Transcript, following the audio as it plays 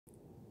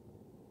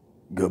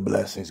Good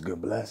blessings,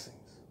 good blessings.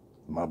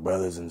 My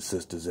brothers and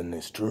sisters in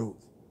this truth,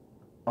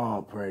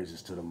 all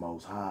praises to the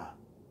Most High.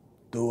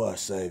 Through our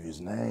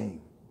Savior's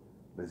name,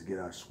 let's get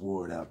our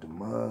sword out the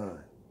mud.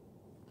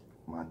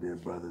 My dear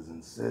brothers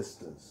and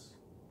sisters,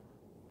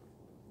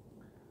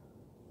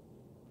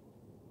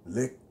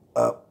 lick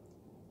up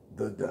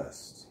the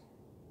dust.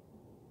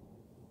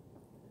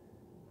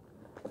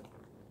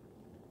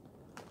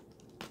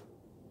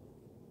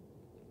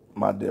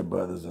 My dear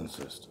brothers and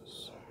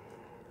sisters,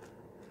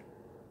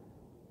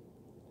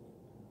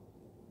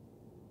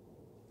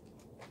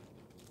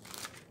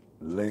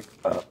 lick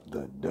up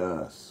the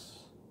dust.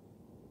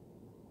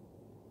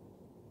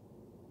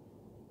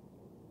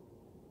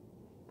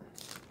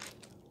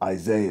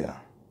 Isaiah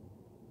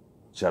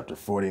chapter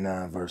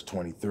 49 verse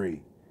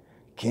 23.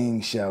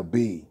 Kings shall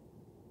be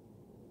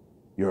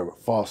your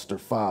foster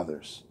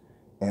fathers,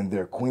 and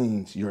their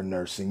queens your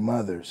nursing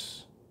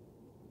mothers.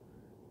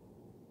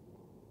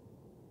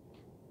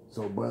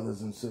 So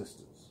brothers and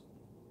sisters,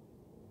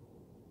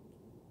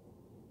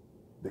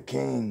 the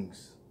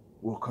kings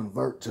will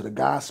convert to the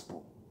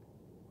gospel.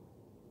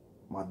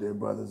 My dear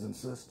brothers and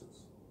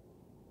sisters,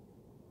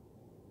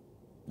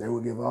 they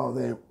will give all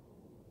their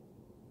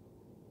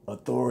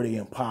authority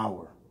and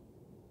power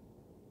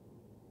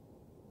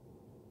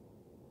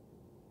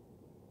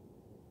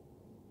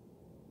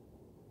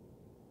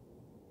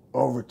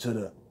over to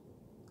the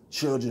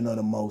children of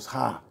the Most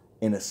High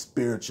in a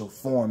spiritual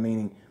form,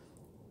 meaning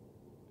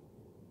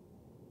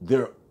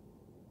their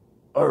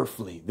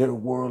earthly, their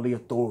worldly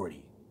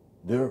authority,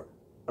 their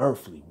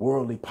earthly,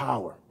 worldly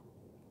power,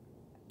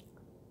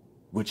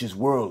 which is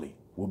worldly,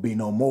 will be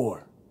no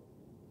more.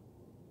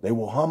 They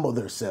will humble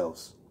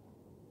themselves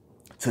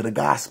to the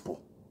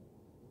gospel.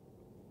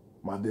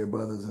 My dear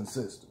brothers and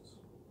sisters,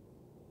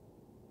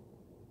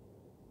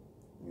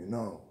 you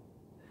know,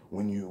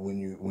 when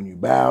you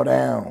bow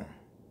down,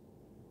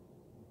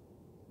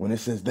 when it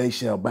says they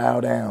shall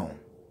bow down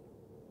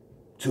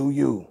to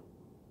you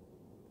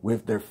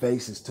with their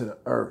faces to the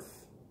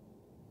earth,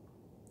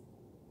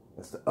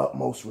 that's the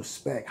utmost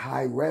respect,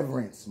 high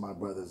reverence, my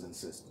brothers and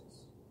sisters.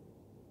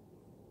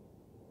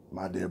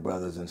 My dear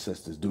brothers and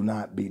sisters, do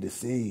not be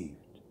deceived.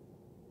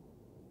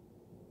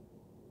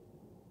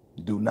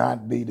 Do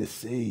not be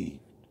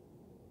deceived.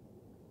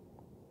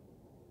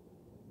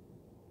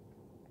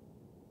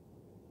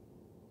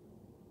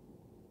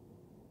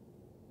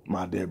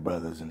 My dear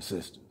brothers and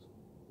sisters,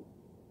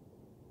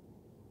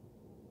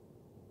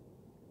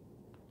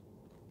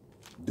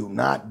 do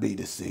not be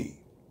deceived.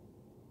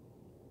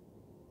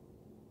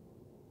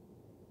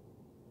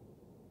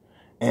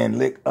 And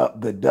lick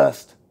up the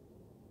dust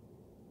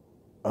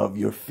of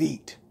your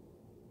feet.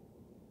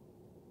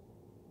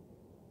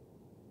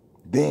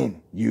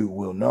 Then you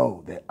will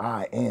know that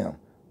I am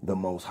the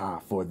Most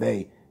High, for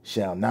they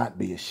shall not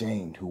be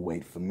ashamed who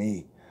wait for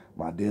me.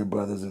 My dear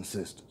brothers and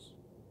sisters.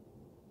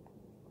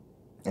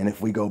 And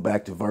if we go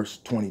back to verse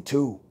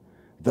 22,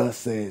 thus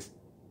says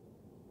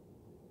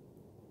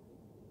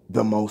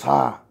the Most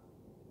High,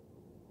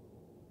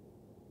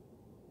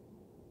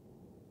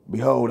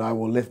 behold, I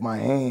will lift my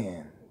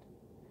hand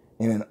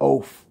in an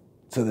oath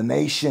to the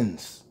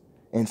nations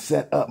and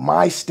set up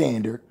my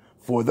standard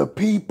for the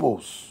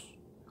peoples.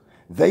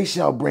 They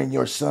shall bring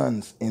your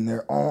sons in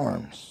their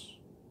arms,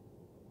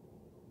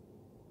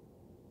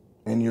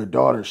 and your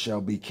daughters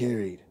shall be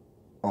carried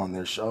on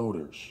their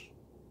shoulders.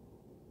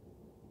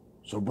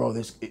 So, bro,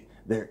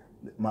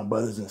 my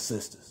brothers and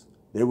sisters,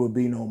 there will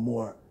be no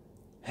more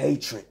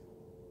hatred.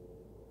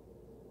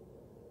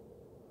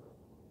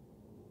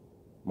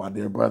 My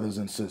dear brothers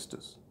and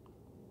sisters,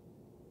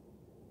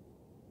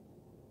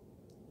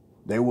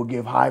 they will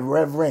give high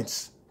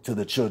reverence to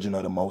the children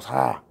of the Most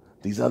High,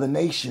 these other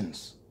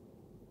nations.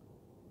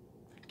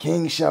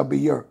 Kings shall be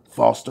your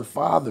foster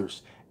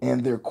fathers,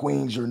 and their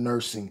queens your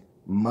nursing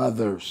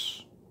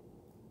mothers.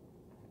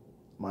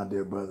 My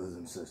dear brothers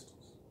and sisters,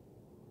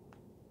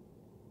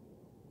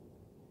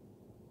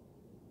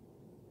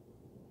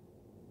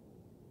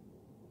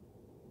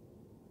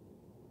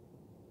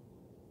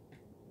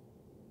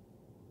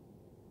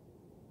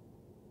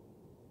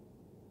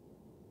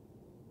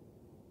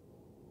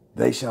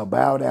 they shall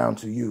bow down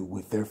to you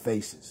with their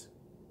faces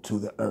to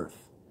the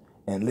earth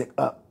and lick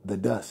up the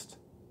dust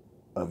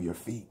of your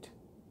feet.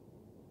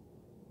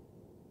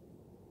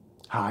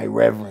 High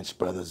reverence,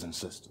 brothers and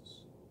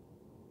sisters.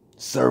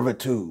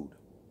 Servitude.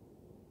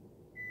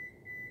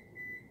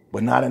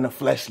 But not in a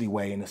fleshly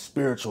way, in a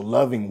spiritual,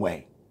 loving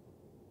way.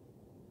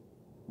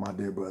 My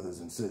dear brothers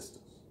and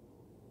sisters.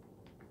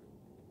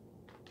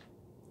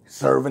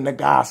 Serving the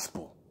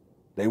gospel.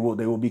 They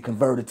will be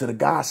converted to the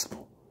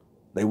gospel.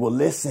 They will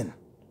listen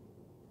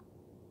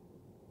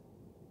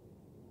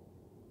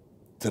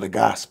to the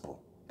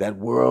gospel. That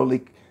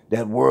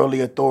worldly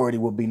authority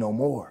will be no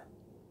more.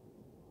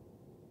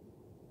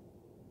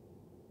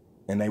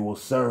 And they will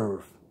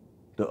serve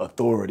the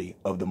authority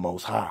of the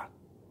Most High.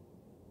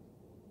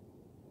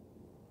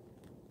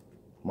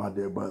 My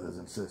dear brothers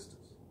and sisters.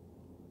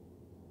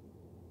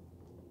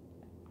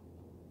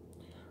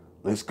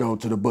 Let's go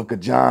to the book of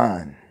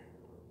John.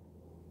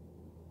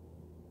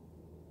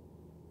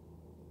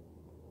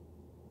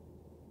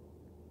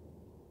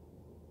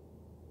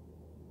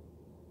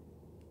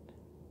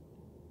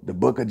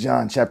 book of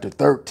John, chapter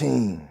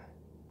 13.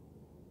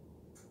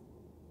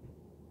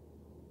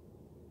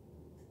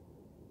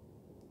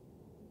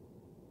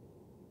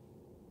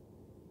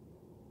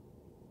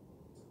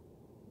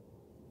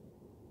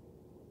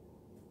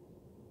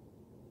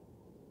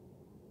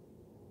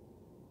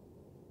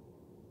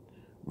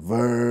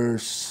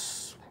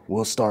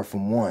 We'll start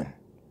from 1.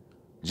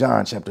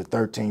 John chapter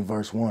 13,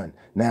 verse 1.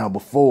 Now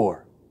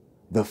before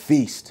the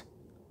feast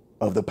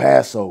of the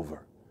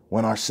Passover,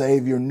 when our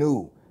Savior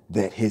knew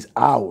that his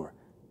hour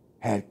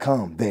had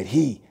come, that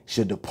he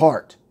should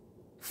depart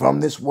from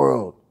this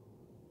world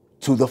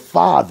to the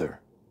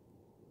Father,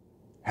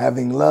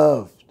 having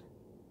loved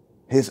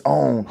his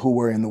own who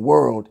were in the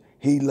world,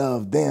 he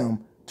loved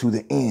them to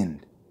the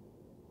end.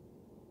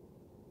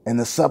 And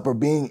the supper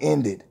being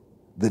ended,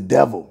 the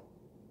devil,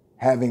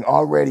 having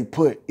already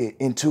put it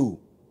into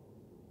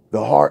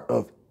the heart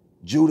of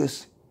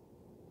Judas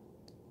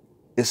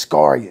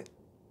Iscariot,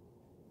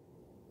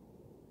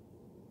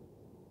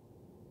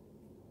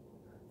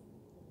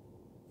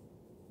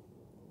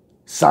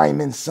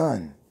 Simon's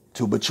son,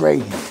 to betray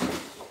him.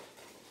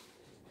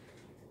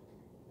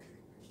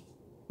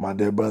 My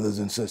dear brothers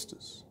and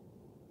sisters,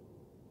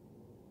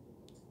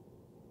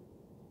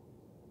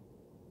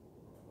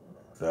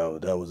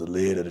 that was the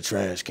lid of the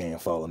trash can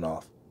falling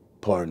off.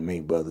 Pardon me,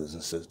 brothers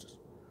and sisters.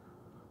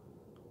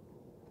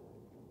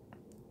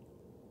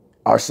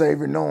 Our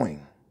Savior,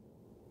 knowing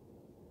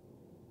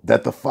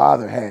that the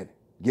Father had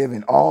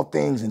given all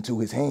things into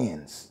his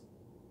hands,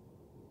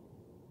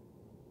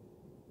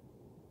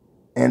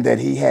 and that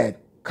he had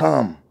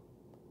come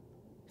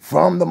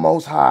from the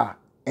Most High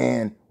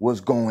and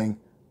was going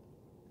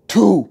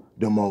to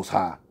the Most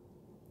High,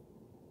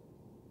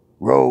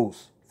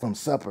 rose from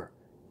supper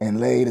and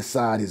laid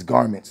aside his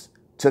garments,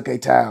 took a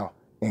towel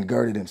and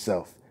girded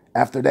himself.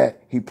 After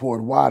that, he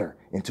poured water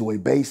into a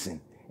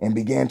basin and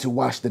began to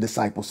wash the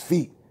disciples'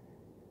 feet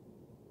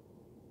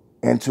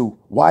and to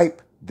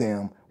wipe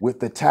them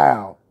with the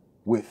towel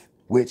with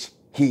which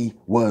he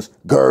was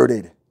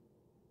girded.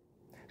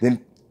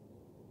 Then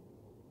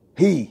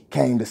he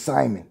came to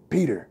Simon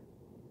Peter,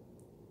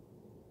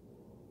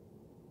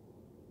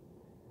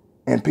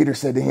 and Peter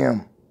said to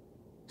him,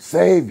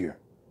 Savior,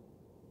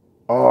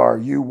 are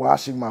you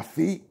washing my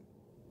feet?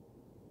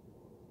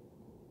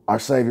 Our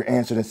Savior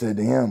answered and said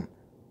to him,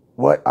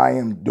 what I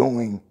am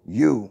doing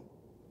you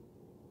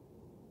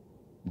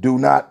do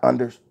not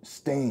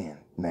understand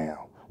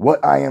now.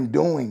 What I am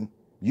doing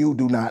you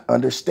do not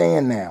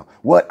understand now.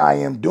 What I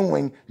am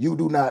doing you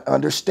do not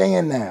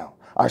understand now.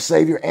 Our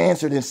Savior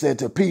answered and said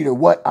to Peter,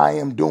 what I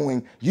am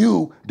doing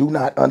you do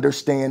not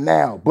understand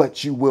now,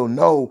 but you will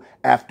know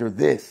after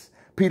this.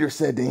 Peter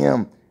said to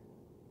him,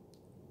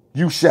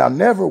 you shall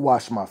never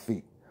wash my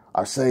feet.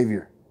 Our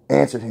Savior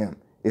answered him,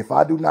 if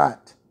I do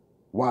not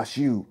wash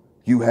you,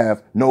 you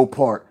have no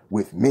part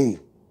with me.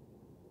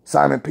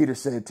 Simon Peter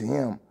said to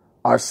him,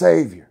 our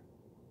Savior,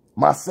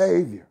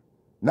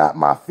 not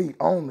my feet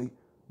only,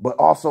 but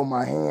also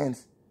my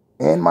hands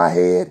and my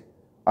head.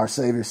 Our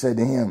Savior said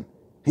to him,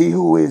 he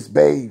who is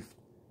bathed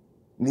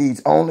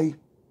needs only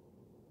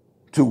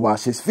to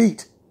wash his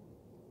feet,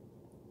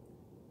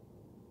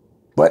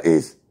 but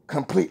is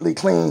completely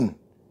clean,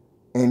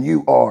 and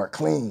you are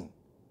clean,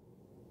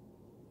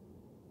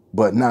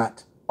 but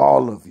not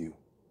all of you.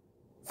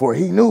 For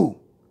he knew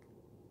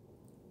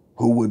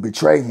who would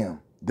betray him.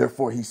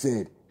 Therefore he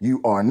said,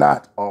 you are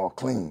not all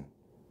clean.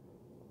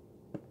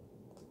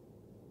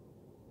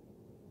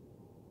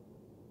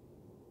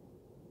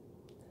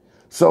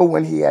 So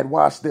when he had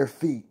washed their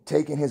feet,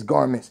 taken his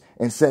garments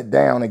and sat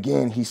down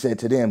again, he said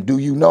to them, do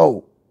you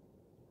know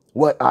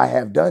what I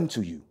have done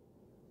to you?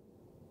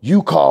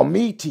 You call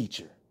me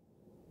teacher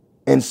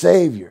and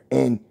Savior,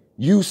 and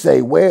you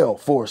say, well,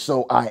 for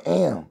so I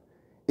am.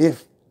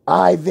 If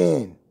I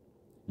then,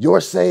 your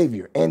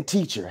Savior and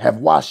teacher, have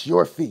washed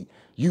your feet,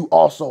 you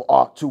also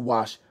ought to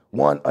wash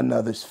one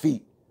another's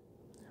feet.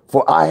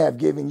 For I have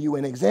given you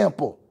an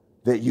example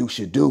that you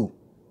should do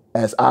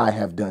as I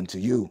have done to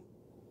you.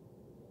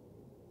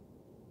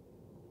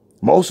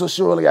 Most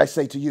assuredly, I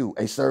say to you,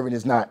 a servant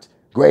is not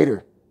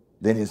greater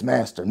than his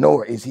master,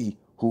 nor is he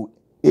who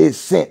is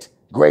sent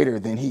greater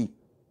than he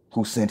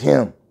who sent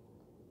him.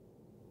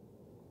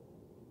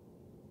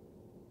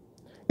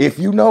 If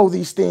you know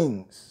these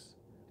things,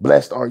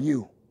 blessed are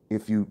you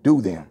if you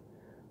do them.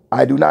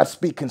 I do not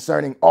speak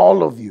concerning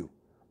all of you.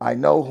 I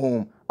know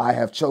whom I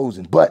have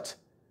chosen, but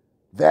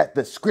that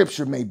the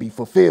scripture may be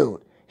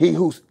fulfilled. He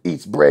who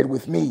eats bread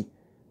with me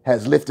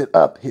has lifted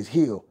up his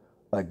heel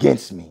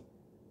against me.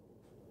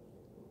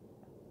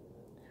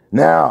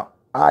 Now,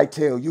 I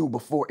tell you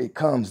before it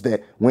comes,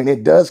 that when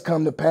it does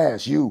come to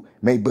pass, you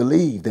may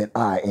believe that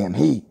I am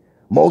he.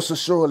 Most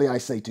assuredly, I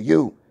say to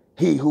you,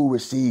 he who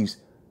receives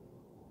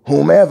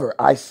whomever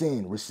I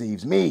send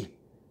receives me,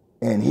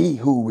 and he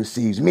who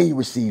receives me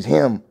receives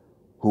him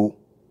who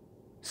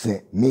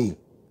sent me.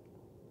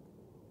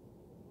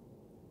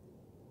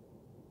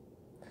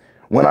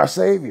 When our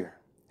Savior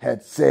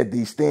had said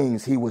these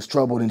things, he was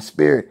troubled in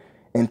spirit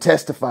and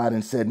testified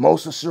and said,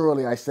 most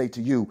assuredly, I say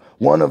to you,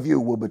 one of you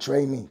will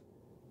betray me.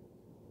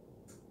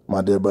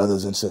 My dear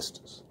brothers and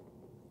sisters.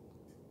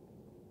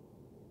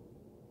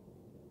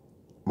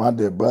 My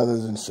dear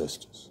brothers and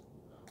sisters.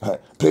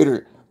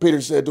 Peter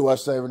said to our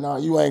Savior, no,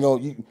 you ain't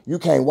gonna, you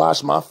can't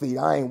wash my feet.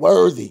 I ain't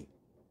worthy.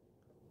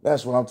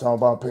 That's what I'm talking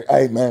about.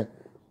 Hey, man,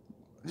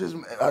 just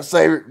our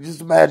Savior,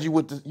 just imagine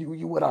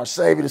you with our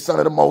Savior, the Son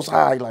of the Most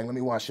High. Like, let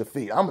me wash your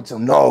feet. I'm gonna tell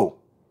him, no.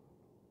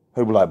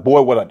 He'll be like,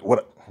 boy, what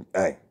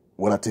I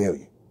tell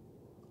you?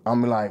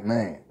 I'm like,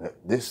 man,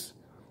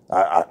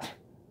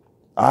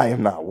 I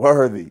am not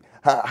worthy.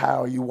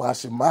 How are you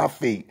washing my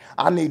feet?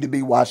 I need to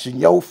be washing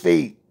your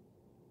feet.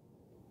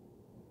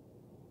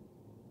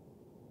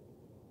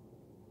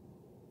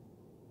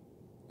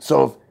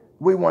 So if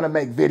we want to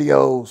make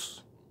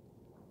videos,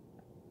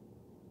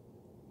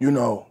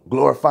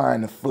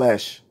 glorifying the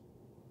flesh,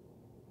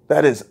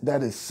 that is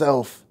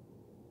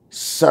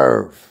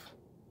self-serve.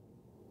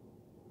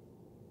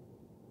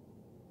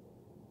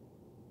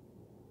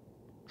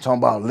 Talking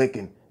about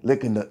licking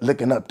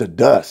up the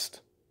dust.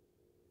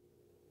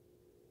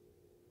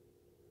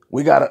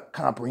 We got to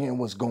comprehend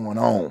what's going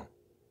on,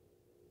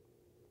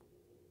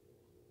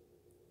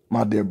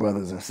 my dear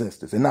brothers and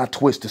sisters, and not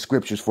twist the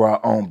scriptures for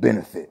our own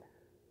benefit,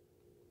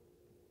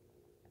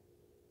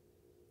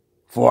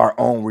 for our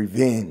own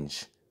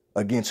revenge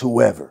against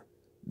whoever.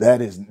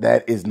 That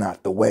is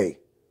not the way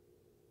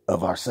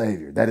of our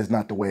Savior. That is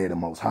not the way of the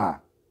Most High.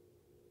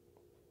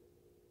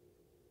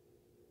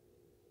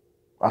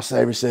 Our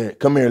Savior said,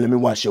 come here, let me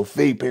wash your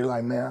feet. Peter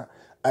like, man,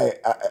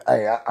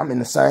 I'm in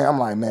the same. I'm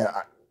like, man,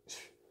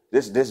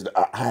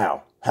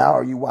 how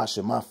are you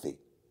washing my feet?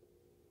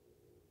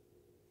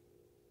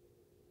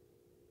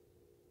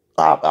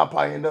 I'll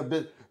probably end up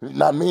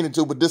not meaning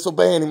to, but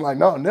disobeying him. Like,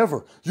 no,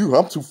 never.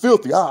 I'm too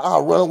filthy.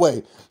 I'll run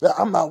away.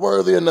 I'm not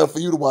worthy enough for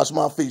you to wash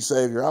my feet,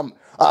 Savior.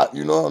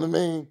 You know what I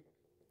mean?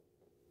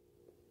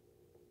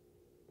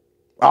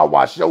 I'll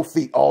wash your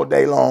feet all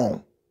day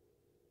long.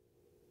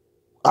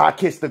 I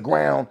kiss the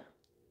ground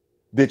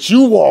that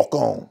you walk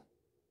on.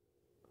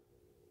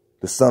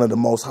 The Son of the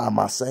Most High,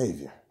 my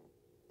Savior.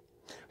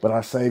 But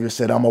our Savior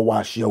said, I'm going to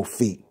wash your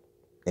feet.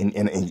 And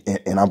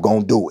I'm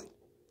going to do it.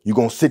 You're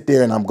going to sit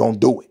there and I'm going to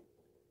do it.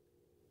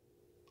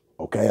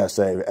 Okay, I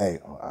say, hey,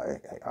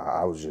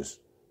 I was just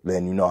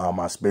letting you know how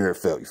my spirit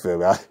felt. You feel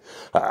me?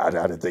 I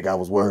didn't think I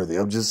was worthy.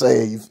 I'm just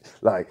saying,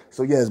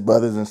 so yes,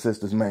 brothers and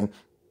sisters, man,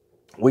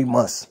 we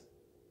must,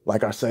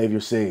 like our Savior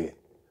said,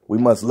 we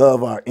must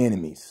love our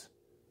enemies.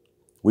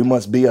 We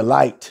must be a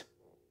light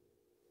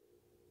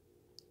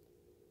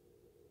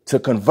to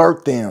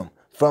convert them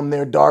from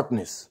their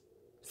darkness,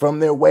 from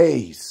their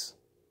ways,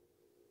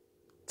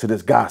 to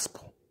this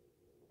gospel,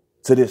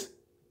 to this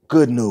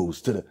good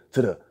news, to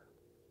the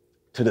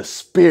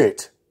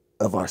spirit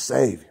of our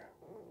Savior.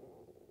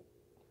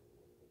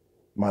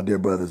 My dear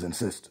brothers and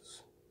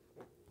sisters.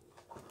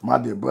 My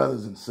dear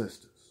brothers and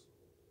sisters.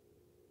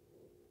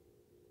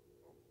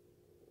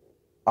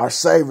 Our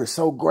Savior is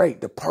so great,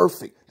 the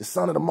perfect, the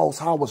Son of the Most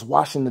High was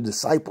washing the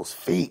disciples'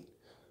 feet.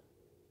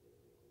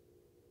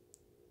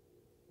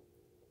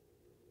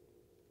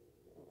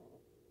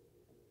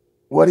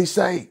 What'd he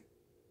say?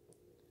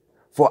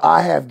 For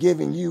I have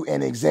given you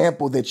an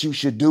example that you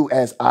should do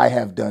as I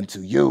have done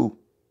to you.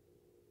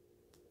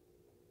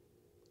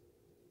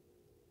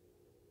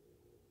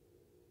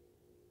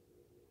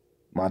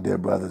 My dear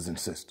brothers and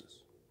sisters.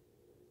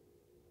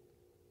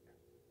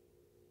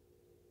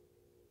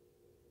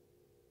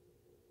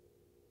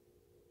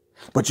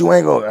 But you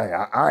ain't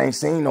gonna, I ain't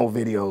seen no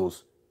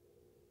videos.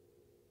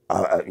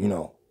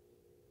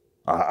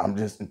 I'm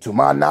just, to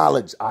my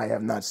knowledge, I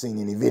have not seen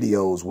any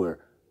videos where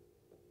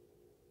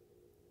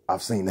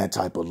I've seen that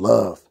type of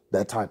love,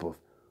 that type of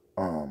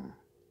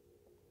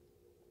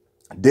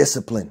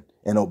discipline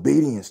and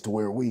obedience to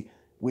where we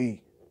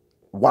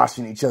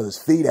washing each other's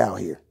feet out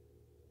here.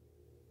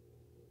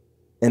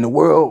 And the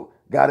world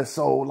got it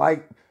so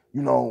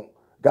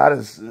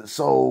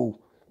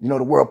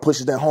the world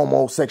pushes that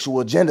homosexual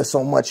agenda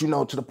so much, to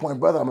the point,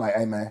 brother, I'm like,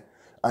 hey, man,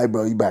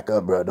 bro, you back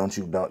up, bro.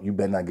 You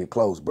better not get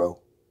close, bro.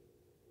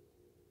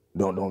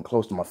 Don't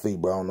close to my feet,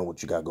 bro. I don't know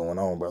what you got going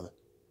on, brother.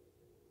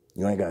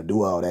 You ain't got to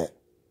do all that.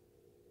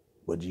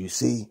 But do you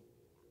see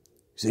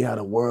how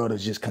the world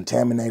has just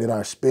contaminated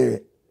our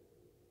spirit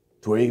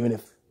to where even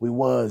if we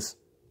was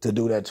to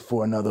do that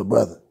for another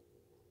brother,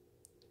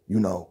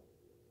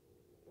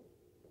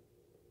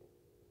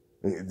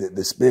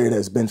 the spirit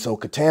has been so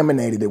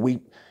contaminated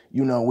that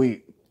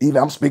even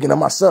I'm speaking of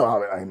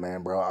myself. Hey,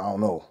 man, bro, I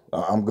don't know.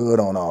 I'm good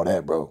on all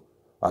that, bro.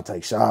 I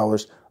take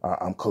showers.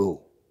 I'm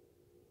cool.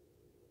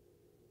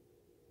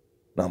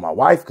 Now, my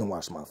wife can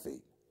wash my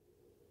feet.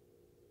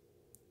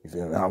 You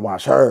feel me? I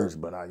wash hers,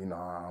 but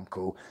I'm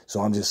cool.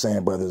 So I'm just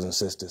saying, brothers and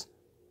sisters,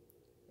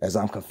 as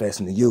I'm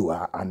confessing to you,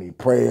 I need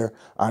prayer.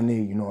 I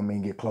need,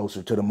 get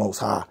closer to the Most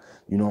High.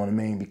 You know what I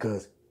mean?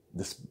 Because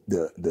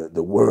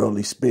the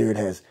worldly spirit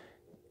has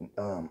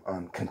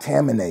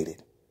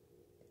contaminated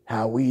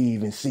how we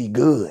even see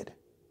good.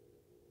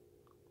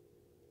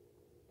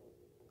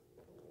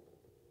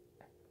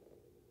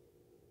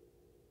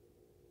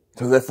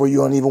 So therefore, you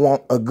don't even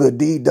want a good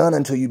deed done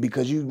unto you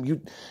because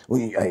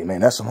hey,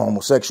 man, that's some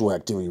homosexual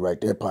activity right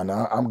there,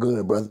 partner. I'm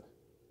good, brother.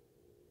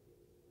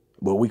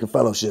 But we can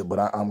fellowship, but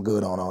I'm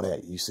good on all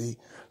that, you see?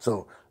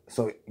 So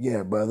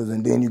yeah, brothers.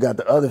 And then you got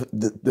the other,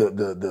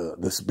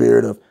 the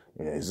spirit of,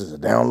 is this a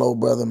down low,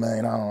 brother,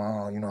 man? I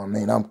don't, you know what I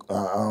mean? I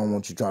don't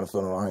want you trying to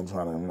feel it. I ain't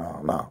trying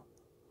to, no.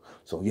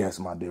 So yes,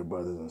 my dear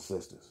brothers and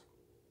sisters.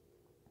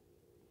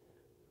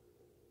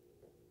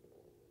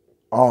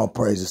 All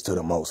praises to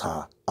the Most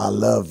High. I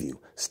love you.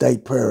 Stay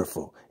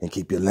prayerful and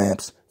keep your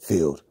lamps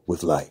filled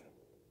with light.